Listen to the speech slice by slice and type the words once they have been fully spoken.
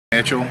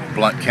Mitchell,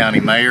 Blount County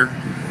Mayor,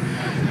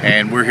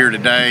 and we're here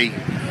today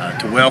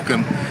to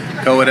welcome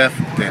Koide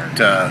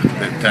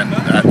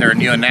that their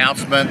new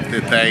announcement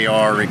that they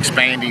are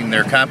expanding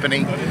their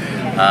company.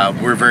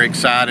 We're very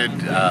excited.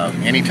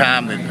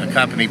 Anytime that a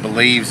company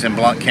believes in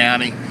Blount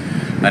County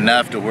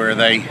enough to where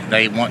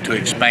they want to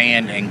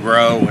expand and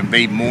grow and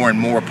be more and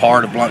more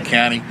part of Blount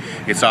County,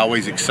 it's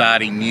always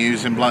exciting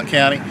news in Blount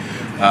County.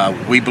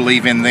 We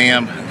believe in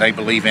them, they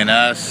believe in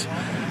us.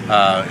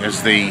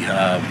 As the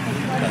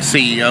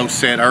CEO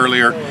said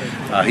earlier,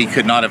 he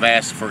could not have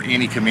asked for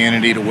any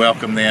community to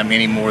welcome them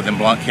any more than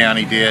Blount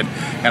County did,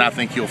 and I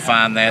think you'll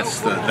find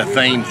that's the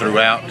theme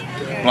throughout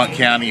Blount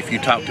County. If you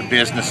talk to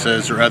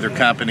businesses or other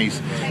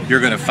companies, you're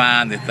going to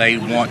find that they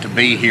want to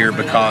be here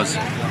because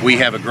we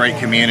have a great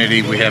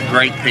community, we have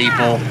great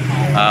people,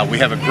 we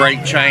have a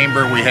great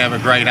chamber, we have a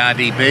great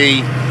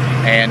IDB,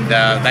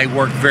 and they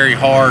work very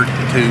hard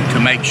to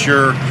make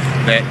sure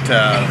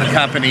that the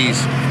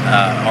companies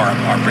are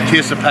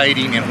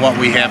participating in what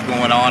we have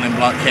going on in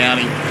Blount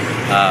County.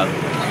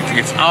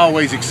 It's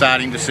always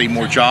exciting to see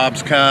more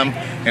jobs come,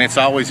 and it's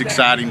always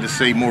exciting to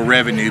see more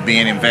revenue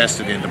being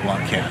invested into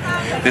Blount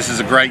County. This is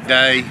a great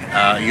day.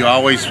 You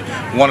always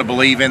want to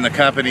believe in the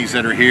companies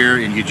that are here,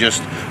 and you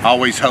just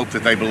always hope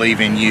that they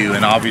believe in you,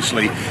 and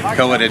obviously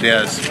Koide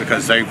does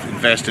because they've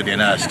invested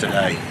in us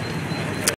today.